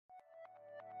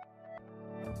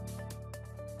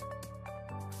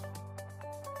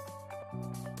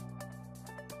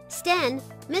Sten,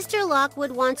 Mr.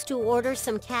 Lockwood wants to order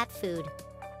some cat food.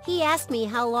 He asked me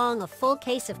how long a full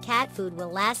case of cat food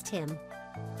will last him.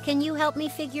 Can you help me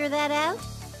figure that out?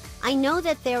 I know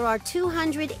that there are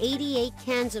 288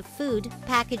 cans of food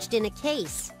packaged in a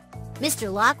case.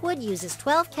 Mr. Lockwood uses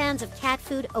 12 cans of cat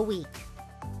food a week.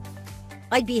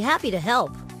 I'd be happy to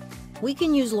help. We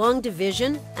can use long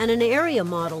division and an area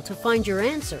model to find your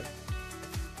answer.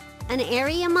 An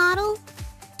area model?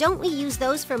 Don't we use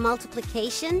those for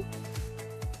multiplication?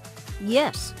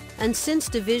 Yes, and since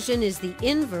division is the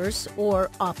inverse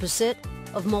or opposite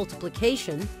of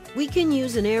multiplication, we can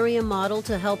use an area model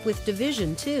to help with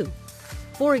division too.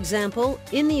 For example,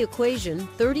 in the equation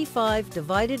 35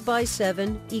 divided by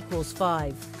 7 equals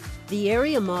 5. The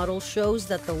area model shows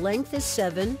that the length is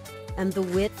 7 and the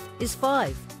width is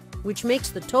 5, which makes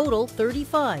the total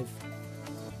 35.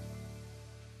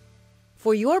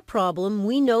 For your problem,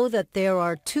 we know that there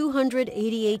are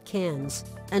 288 cans,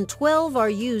 and 12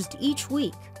 are used each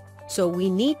week. So we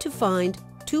need to find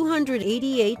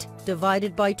 288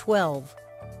 divided by 12.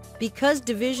 Because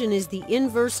division is the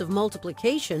inverse of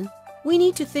multiplication, we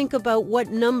need to think about what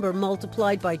number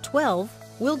multiplied by 12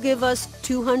 will give us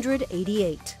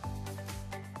 288.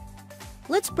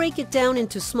 Let's break it down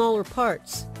into smaller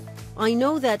parts. I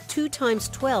know that 2 times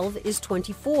 12 is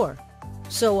 24.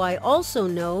 So I also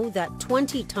know that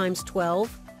 20 times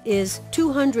 12 is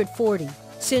 240.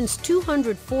 Since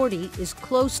 240 is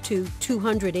close to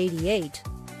 288,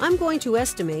 I'm going to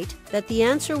estimate that the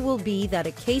answer will be that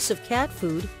a case of cat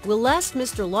food will last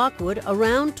Mr. Lockwood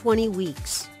around 20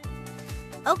 weeks.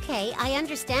 Okay, I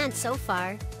understand so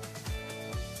far.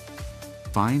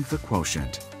 Find the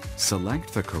quotient.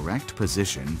 Select the correct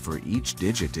position for each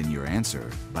digit in your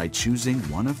answer by choosing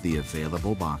one of the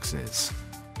available boxes.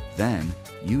 Then,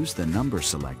 use the number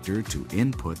selector to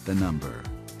input the number.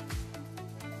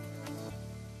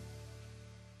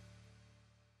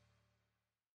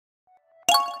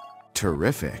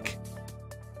 Terrific!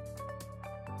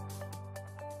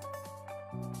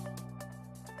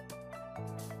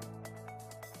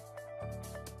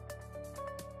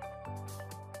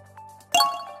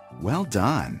 Well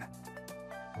done!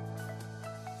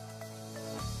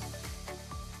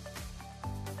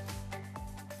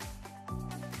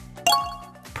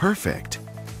 Perfect!